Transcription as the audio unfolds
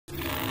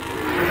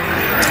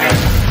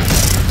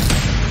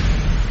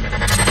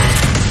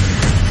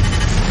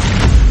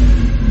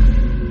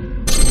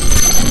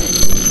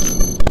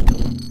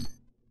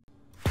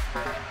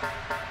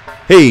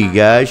Hey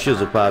guys,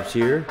 Shizzle Pops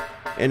here,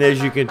 and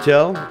as you can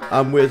tell,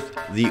 I'm with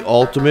the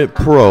ultimate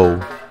pro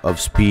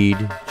of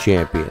speed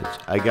champions.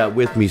 I got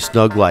with me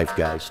Snug Life,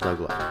 guys.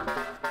 Snug Life.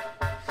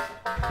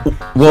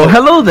 Well,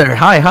 hello there.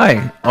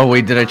 Hi. Oh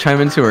wait, did I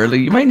chime in too early?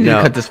 You might need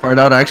to cut this part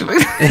out, actually.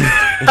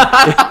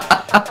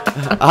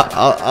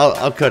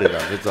 I'll cut it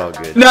off. It's all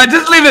good. No,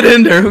 just leave it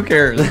in there. Who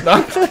cares?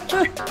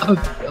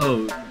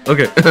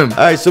 Okay. All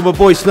right, so my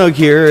boy Snug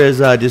here has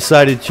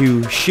decided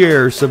to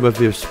share some of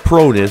his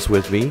proness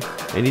with me,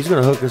 and he's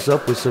going to hook us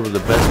up with some of the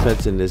best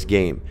pets in this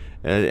game.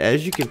 And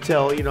as you can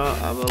tell, you know,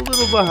 I'm a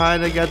little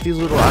behind. I got these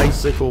little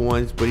icicle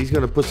ones, but he's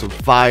going to put some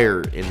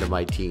fire into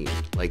my team,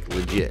 like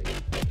legit.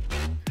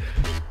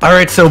 All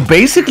right, so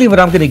basically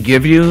what I'm going to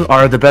give you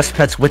are the best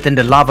pets within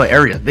the lava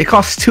area. They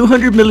cost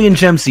 200 million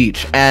gems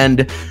each,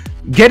 and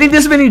getting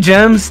this many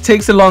gems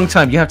takes a long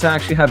time. You have to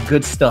actually have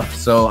good stuff.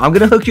 So I'm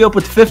going to hook you up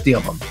with 50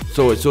 of them.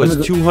 So it's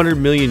 200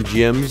 million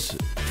gems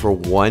for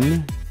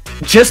one?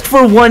 Just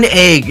for one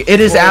egg. It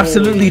is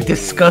absolutely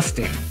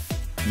disgusting,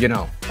 you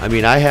know. I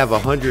mean, I have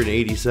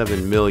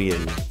 187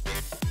 million.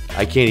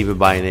 I can't even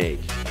buy an egg.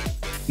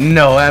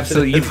 No,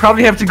 absolutely. You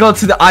probably have to go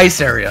to the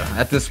ice area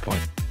at this point.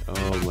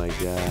 Oh my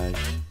gosh.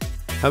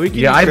 How many can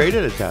you trade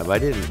at a time?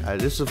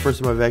 This is the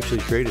first time I've actually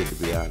traded, to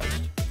be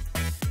honest.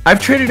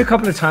 I've traded a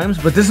couple of times,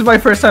 but this is my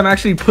first time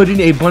actually putting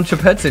a bunch of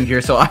pets in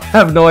here, so I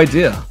have no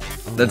idea.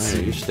 Let's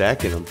see. You're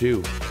stacking them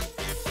too.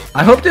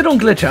 I hope they don't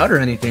glitch out or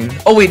anything.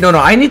 Oh wait, no,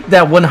 I need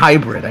that one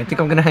hybrid. I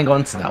think I'm gonna hang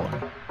on to that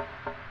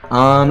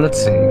one.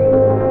 Let's see.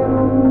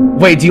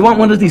 Wait, do you want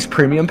one of these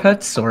premium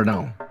pets or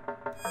no?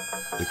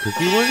 The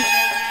cookie ones?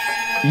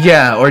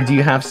 Yeah, or do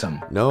you have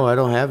some? No, I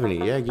don't have any.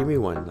 Yeah, give me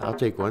one. I'll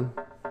take one.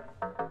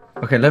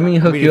 Okay, let me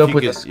hook you up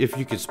with this. If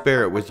you could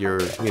spare it with your,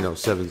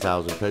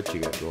 7,000 pets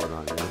you got going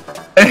on,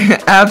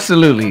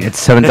 Absolutely, it's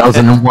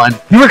 7,001.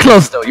 You were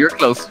close though. You were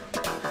close.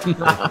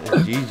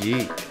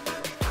 GG.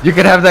 You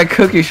could have that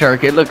cookie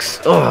shark. It looks.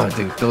 Oh,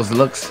 dude, those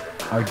looks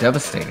are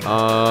devastating. You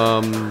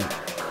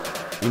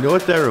know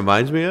what that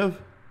reminds me of?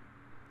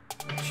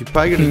 She's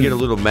probably gonna get a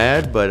little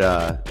mad, but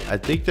I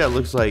think that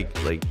looks like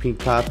Pink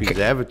Poppy's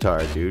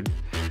avatar, dude.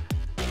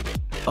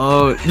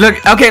 Oh,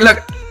 look. Okay,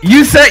 look.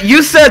 You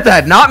said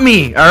that, not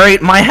me. All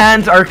right, my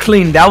hands are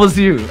clean. That was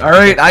you. All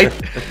right,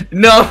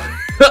 no,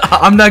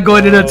 I'm not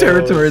going into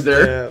territory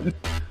there.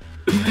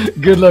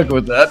 Good luck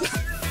with that.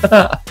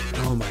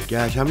 Oh my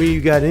gosh, how many you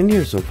got in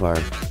here so far?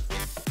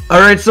 All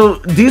right, so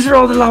these are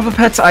all the lava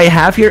pets I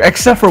have here,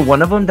 except for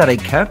one of them that I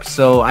kept.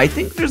 So I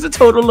think there's a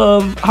total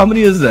of, how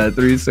many is that?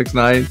 3, 6,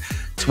 9,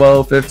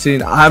 12,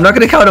 15. I'm not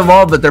gonna count them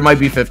all, but there might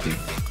be 50.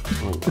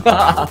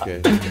 Oh,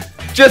 okay.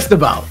 Just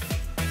about.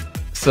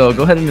 So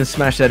go ahead and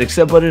smash that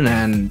accept button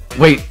and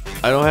wait.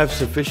 I don't have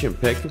sufficient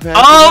pet capacity.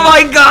 Oh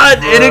my god,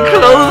 and it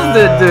closed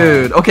it,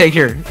 dude. Okay,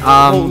 here.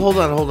 Hold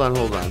on.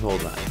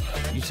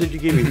 You said you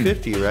gave me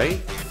 50, right?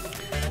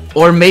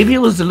 Or maybe it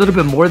was a little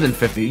bit more than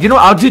 50. You know,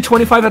 I'll do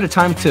 25 at a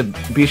time to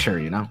be sure,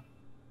 you know.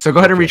 So go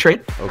ahead and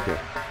retrade. Okay.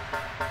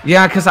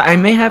 Yeah, because I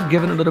may have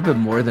given a little bit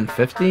more than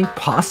 50,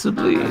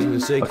 possibly. I was gonna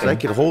say, because I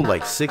could hold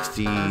like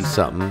 60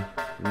 something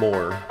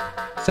more.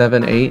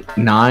 7, 8,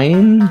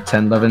 9,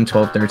 10, 11,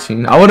 12,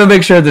 13. I want to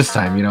make sure this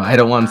time, you know, I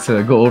don't want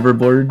to go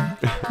overboard.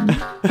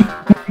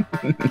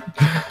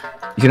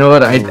 You know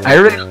what? I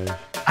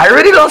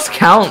already lost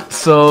count,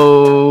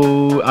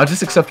 so I'll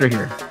just accept her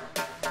here.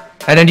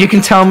 And then you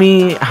can tell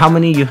me how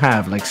many you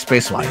have, like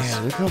space-wise.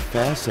 Man, look how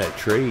fast that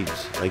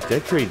trades. Like,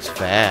 that trades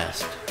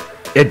fast.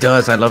 It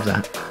does. I love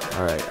that.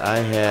 All right, I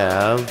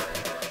have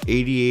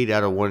 88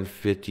 out of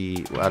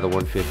 150 out of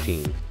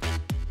 115.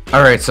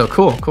 All right, so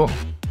cool.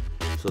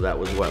 So that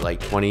was what, like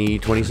 20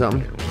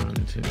 something? 1,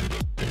 2,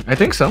 3. I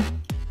think so.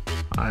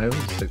 5,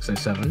 6,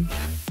 7,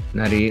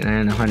 98,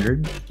 and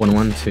 100. 1,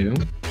 1, 2,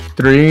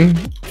 3,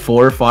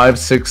 4, 5,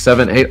 6,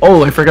 7, 8.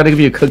 Oh, I forgot to give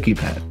you a cookie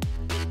pet.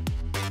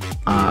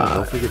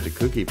 Don't forget the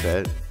cookie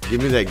pet.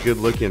 Give me that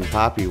good-looking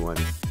poppy one.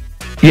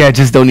 Yeah,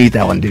 just don't eat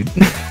that one, dude.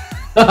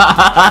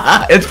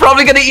 It's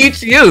probably gonna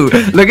eat you.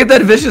 Look at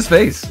that vicious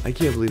face. I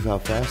can't believe how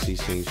fast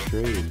these things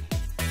trade.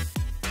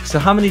 So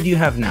how many do you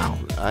have now?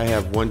 I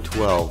have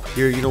 112.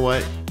 Here, you know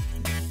what?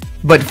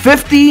 But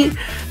 50,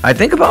 I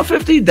think about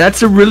 50,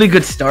 that's a really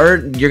good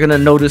start. You're gonna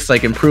notice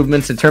like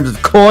improvements in terms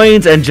of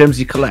coins and gems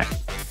you collect.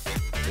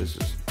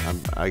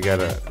 I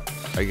gotta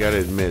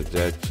admit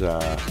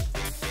that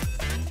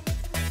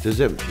does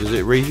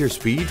it raise your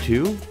speed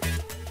too?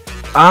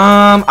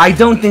 I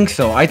don't think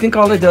so. I think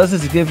all it does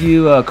is give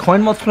you a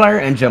coin multiplier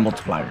and gem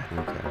multiplier.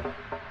 Okay.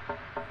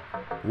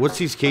 What's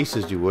these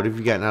cases do? What have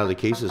you gotten out of the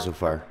cases so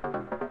far?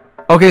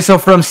 Okay, so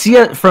from the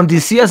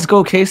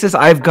CSGO cases,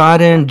 I've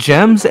gotten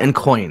gems and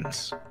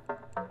coins.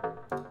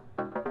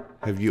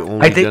 Have you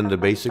only done the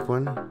basic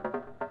one?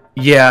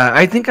 Yeah,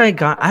 I think I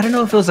don't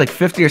know if it was like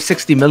 50 or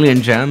 60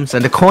 million gems,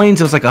 and the coins,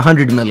 it was like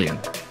 100 million.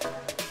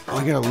 Oh,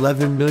 I got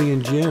 11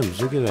 million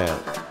gems. Look at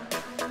that.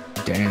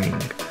 Dang.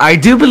 I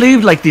do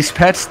believe like these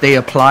pets, they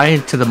apply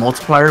to the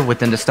multiplier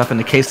within the stuff in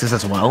the cases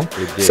as well.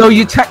 So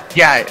you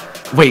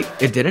Wait,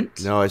 it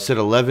didn't? No, it said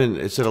 11.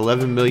 It said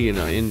 11 million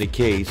in the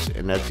case,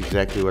 and that's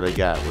exactly what I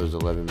got. Was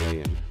 11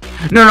 million.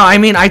 No, I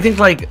mean, I think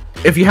like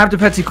if you have the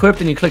pets equipped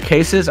and you click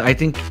cases, I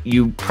think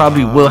you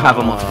probably will have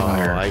a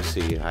multiplier. I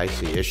see.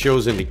 It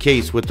shows in the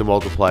case with the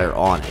multiplier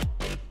on it.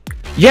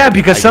 Yeah,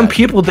 because some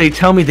people, they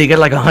tell me they get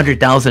like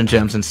 100,000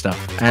 gems and stuff,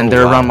 and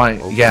they're around my.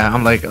 Okay. Yeah,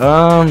 I'm like,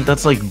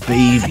 that's like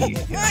baby.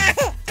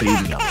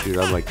 Baby. Dude,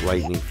 I'm like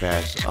lightning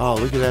fast. Oh,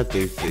 look at that.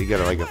 They got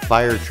like a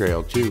fire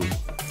trail too.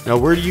 Now,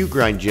 where do you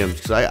grind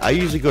gems? Because I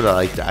usually go to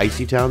like the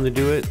Icy Town to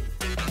do it.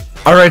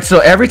 All right, so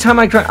every time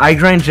I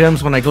grind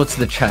gems when I go to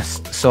the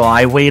chest. So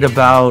I wait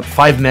about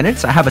 5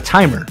 minutes. I have a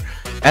timer,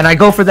 and I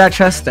go for that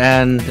chest,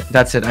 and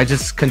that's it. I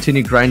just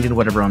continue grinding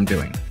whatever I'm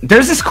doing.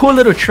 There's this cool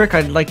little trick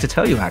I'd like to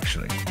tell you,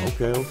 actually.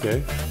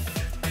 Okay.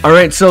 All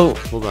right, so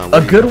hold on.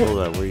 Hold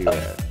on. Where you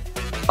at?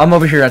 I'm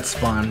over here at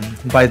spawn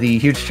by the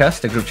huge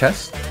chest, the group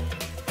chest.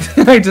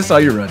 I just saw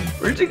you running.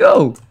 Where'd you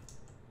go?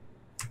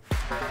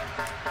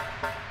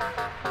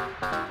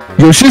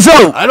 Yo,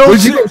 Shizo! I don't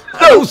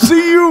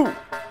see you.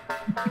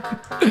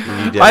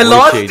 I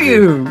lost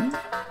you.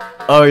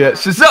 Oh yeah,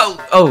 Shizo.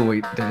 Oh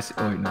wait, did I see?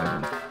 Oh wait, no,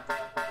 I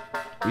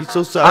don't. We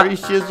so sorry,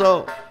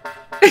 Shizo.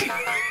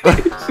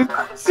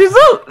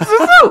 Shizo.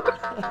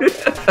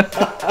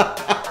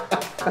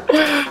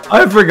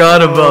 I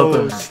forgot about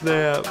them.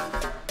 Snap.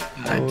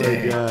 Oh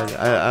my god.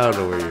 I don't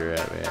know where you're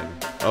at, man.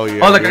 Oh,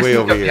 you're way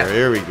over here.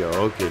 There we go.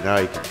 Okay, now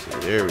I can see.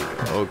 There we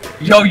go.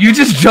 Okay. Yo, you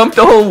just jumped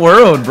the whole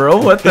world, bro.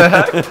 What the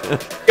heck?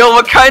 Yo,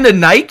 what kind of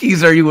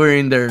Nikes are you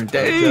wearing there?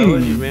 Dang. I'm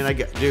telling you, man. I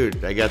got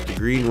the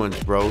green ones,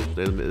 bro.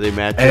 They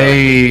match.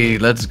 Hey,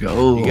 let's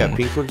go. You got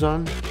pink ones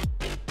on?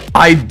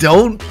 I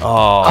don't.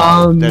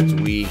 Oh, that's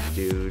weak,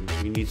 dude.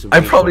 You need some.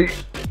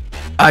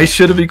 I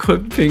should have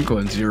equipped pink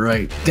ones. You're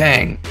right.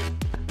 Dang.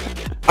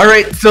 All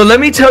right, so let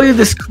me tell you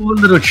this cool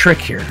little trick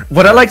here.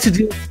 What I like to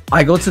do,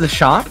 I go to the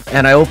shop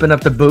and I open up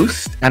the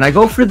boost and I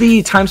go for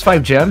the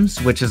 ×5 gems,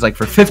 which is like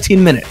for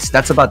 15 minutes.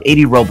 That's about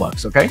 80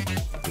 Robux, okay?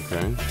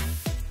 Okay.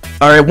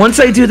 All right, once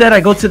I do that, I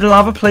go to the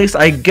lava place,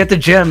 I get the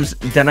gems,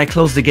 then I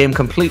close the game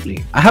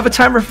completely. I have a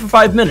timer for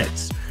 5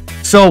 minutes.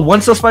 So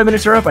once those 5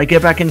 minutes are up, I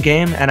get back in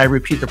game and I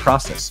repeat the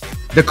process.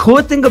 The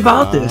cool thing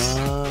about this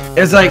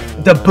is like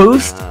the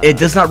boost, it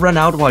does not run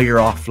out while you're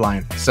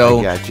offline.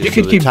 So you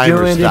can keep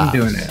doing it and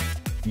doing it.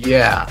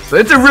 Yeah, so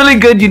it's a really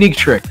good, unique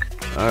trick.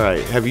 All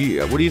right, what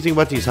do you think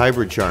about these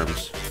hybrid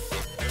charms?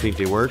 Think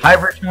they work?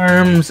 Hybrid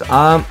charms.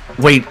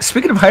 Wait.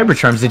 Speaking of hybrid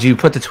charms, did you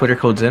put the Twitter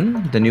codes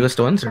in, the newest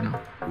ones, or no?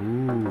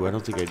 Ooh, I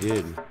don't think I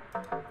did.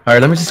 All right,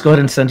 let me just go ahead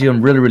and send you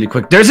them really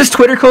quick. There's this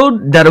Twitter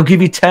code that'll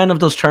give you 10 of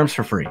those charms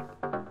for free.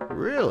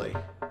 Really?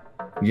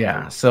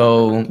 Yeah.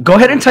 So go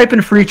ahead and type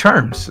in free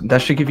charms.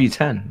 That should give you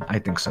 10. I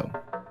think so.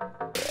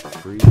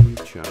 Free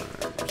charms.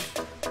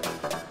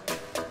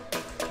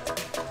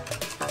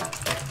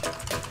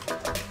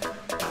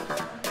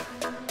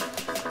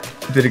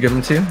 Did it give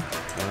them to you?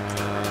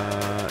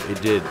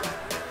 It did.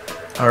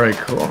 Alright,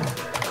 cool.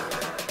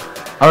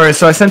 Alright,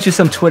 so I sent you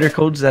some Twitter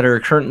codes that are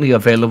currently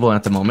available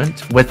at the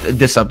moment with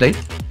this update.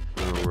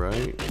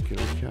 Alright, can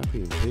I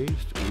copy and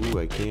paste? Ooh,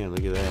 I can,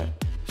 look at that.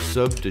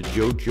 Sub to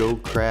Jojo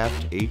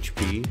Craft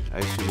HP. I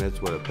assume that's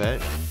what, a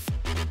pet?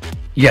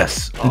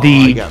 Yes,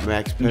 I got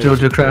max pets.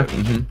 Jojo Craft.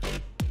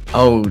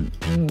 Oh,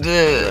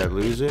 did I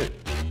lose it?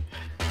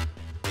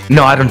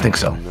 No, I don't think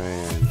so.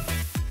 Man.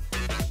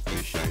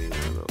 Shiny one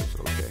of those,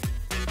 okay.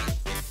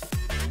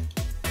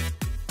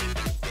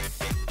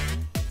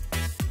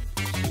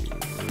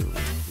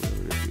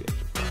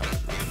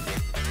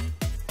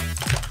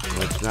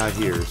 Well, it's not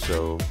here,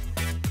 so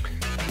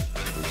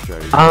let's try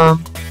to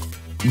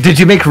did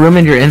you make room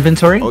in your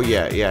inventory? Oh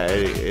yeah,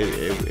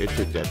 it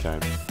took that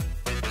time.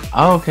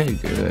 Oh, okay,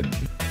 good.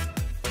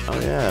 Oh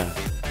yeah.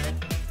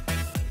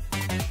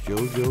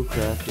 Jojo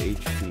Craft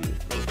HP.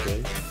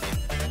 Okay.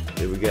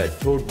 Then we got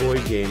Toad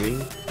Boy Gaming.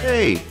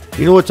 Hey,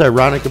 you know what's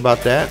ironic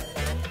about that?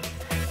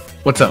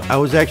 What's up? I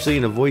was actually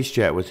in a voice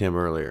chat with him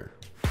earlier.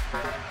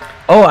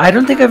 Oh, I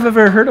don't think I've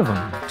ever heard of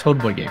him. Toad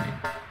Boy Gaming.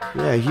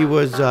 Yeah, he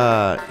was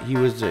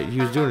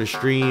doing a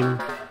stream,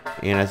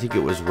 and I think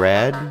it was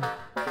Rad.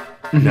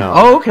 No.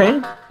 Oh, okay.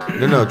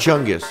 No,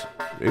 Chungus.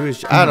 It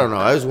was, I don't know.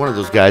 I was one of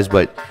those guys,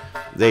 but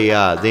they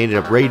ended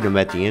up raiding him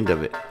at the end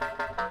of it.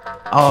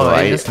 Oh,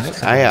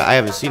 so I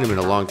haven't seen him in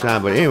a long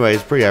time, but anyway,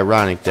 it's pretty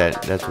ironic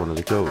that that's one of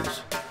the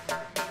codes.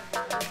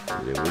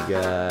 And then we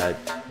got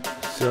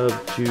sub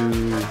to,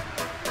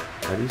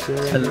 how do you say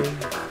that?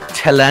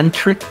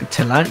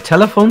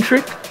 Telephone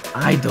trick?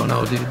 I don't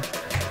know, dude.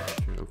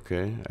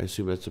 Okay, I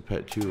assume that's a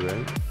pet too,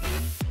 right?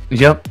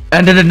 Yep.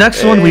 And then the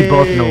next one we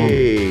both know.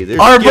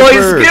 Our Skipper. boy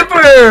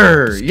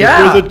Skipper!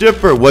 Yeah! Skipper the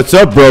Dipper. What's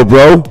up,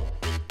 bro?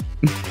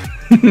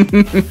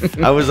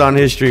 I was on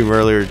his stream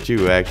earlier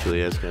too,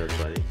 actually. That's kind of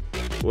funny.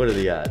 What are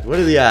the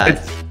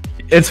odds?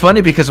 It's funny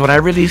because when I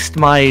released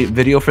my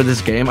video for this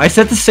game, I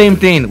said the same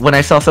thing when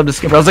I saw Sub to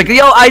Skipper. I was like,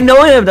 yo, I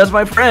know him. That's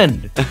my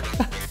friend.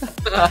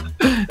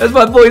 That's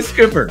my boy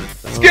Skipper.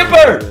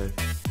 Skipper!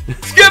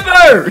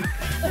 Skipper!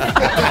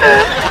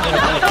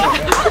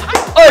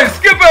 Oh,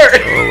 Skipper!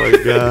 Oh my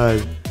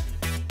god.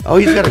 Oh,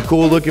 he's got a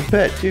cool looking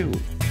pet too.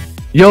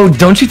 Yo,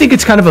 don't you think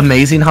it's kind of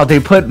amazing how they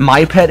put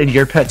my pet and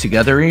your pet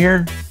together in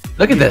here?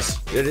 Look at this.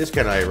 It is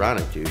kind of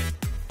ironic, dude.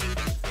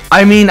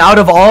 I mean, out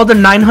of all the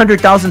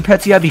 900,000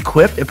 pets you have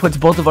equipped, it puts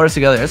both of ours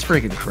together. That's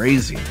freaking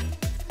crazy.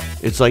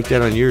 It's like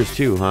that on yours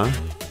too, huh?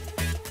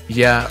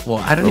 Yeah, well,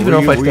 I don't even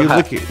know if I still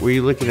have... Were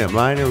you looking at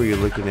mine or were you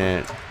looking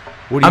at...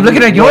 I'm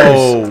looking at yours.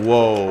 Whoa,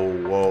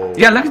 whoa, whoa.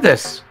 Yeah, look at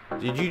this.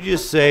 Did you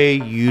just say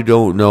you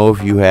don't know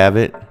if you have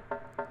it?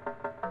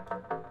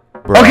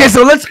 Bro. Okay,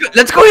 so let's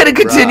go ahead and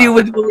continue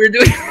with what we're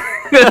doing.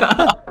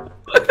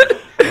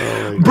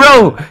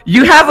 Bro,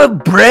 you have a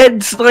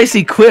bread slice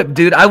equipped,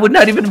 dude. I would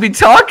not even be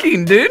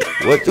talking, dude.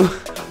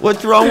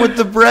 What's wrong with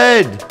the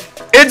bread?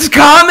 It's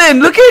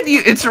common. Look at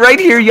you. It's right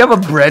here. You have a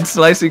bread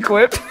slice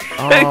equipped.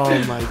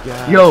 Oh my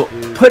god. Yo,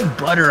 dude. put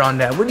butter on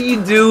that. What are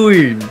you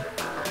doing?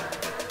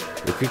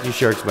 The Cookie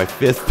Shark's my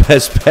 5th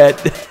best pet.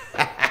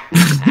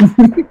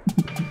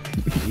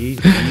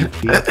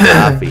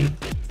 Coffee.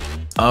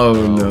 Oh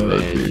no,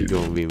 man, dude. You're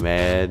gonna be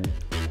mad.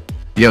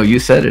 Yo, you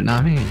said it,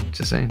 not me.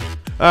 Just saying.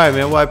 All right,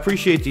 man. Well, I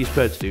appreciate these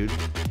pets, dude.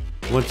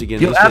 Once again,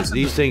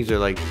 these things are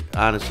like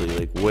honestly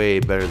like way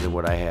better than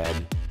what I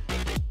had.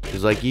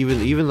 Cause like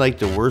even like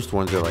the worst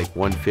ones are like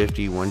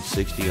 150,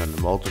 160 on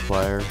the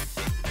multiplier.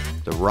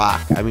 The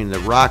rock, I mean the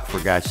rock for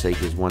God's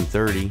sake is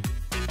 130.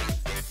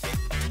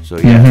 So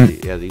yeah,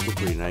 yeah, these are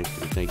pretty nice,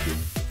 dude. Thank you.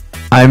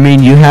 I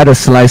mean, you had a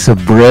slice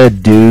of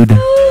bread, dude.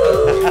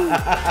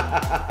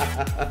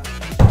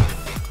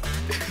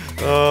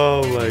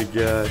 Oh my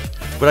gosh!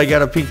 But I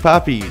got a pink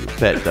poppy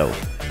pet though,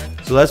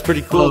 so that's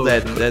pretty cool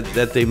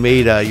that they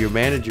made your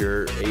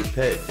manager a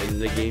pet in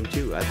the game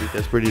too. I think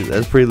that's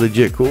pretty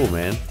legit cool,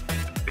 man.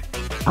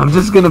 I'm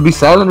just gonna be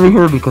silent right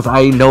here because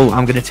I know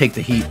I'm gonna take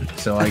the heat,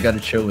 so I gotta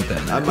chill with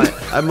that.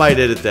 I might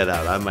edit that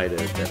out. I might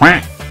edit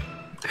that.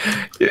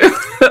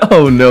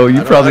 Oh no,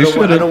 you probably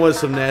should. I don't want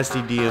some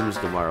nasty DMs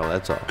tomorrow.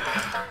 That's all.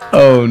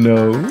 Oh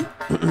no.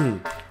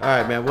 All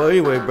right, man. Well,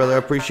 anyway, brother, I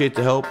appreciate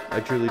the help. I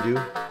truly do.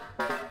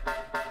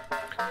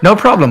 No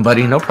problem,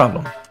 buddy. No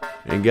problem.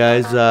 And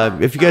guys,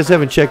 if you guys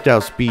haven't checked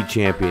out Speed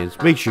Champions,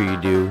 make sure you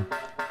do.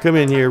 Come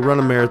in here, run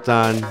a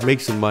marathon, make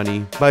some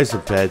money, buy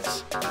some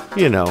pets.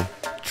 You know,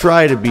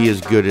 try to be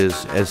as good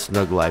as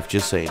Snug Life.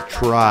 Just saying,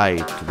 try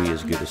to be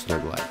as good as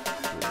Snug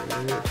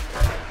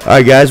Life. All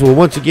right, guys. Well,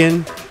 once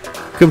again,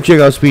 come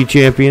check out Speed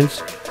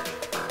Champions.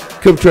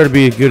 Come try to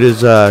be as good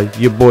as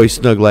your boy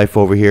Snug Life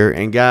over here.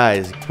 And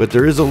guys, but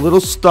there is a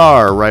little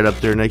star right up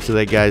there next to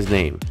that guy's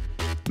name.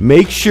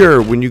 Make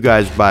sure when you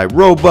guys buy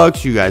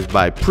Robux, you guys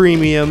buy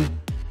premium,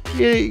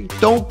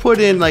 don't put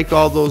in like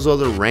all those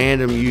other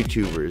random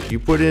YouTubers. You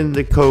put in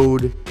the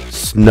code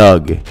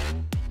SNUG.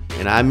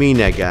 And I mean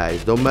that,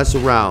 guys. Don't mess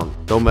around.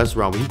 Don't mess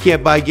around. He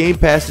can't buy game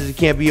passes. He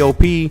can't be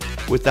OP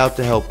without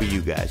the help of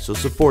you guys. So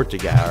support the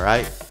guy, all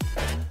right?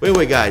 But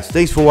anyway, guys,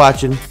 thanks for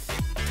watching.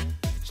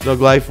 Snug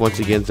Life, once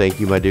again,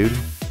 thank you, my dude.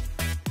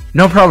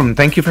 No problem.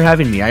 Thank you for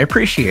having me. I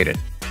appreciate it.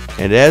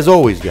 And as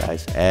always,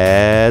 guys,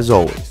 as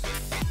always,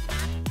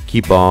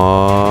 keep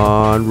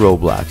on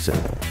Robloxing.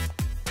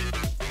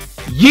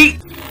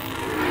 Yeet!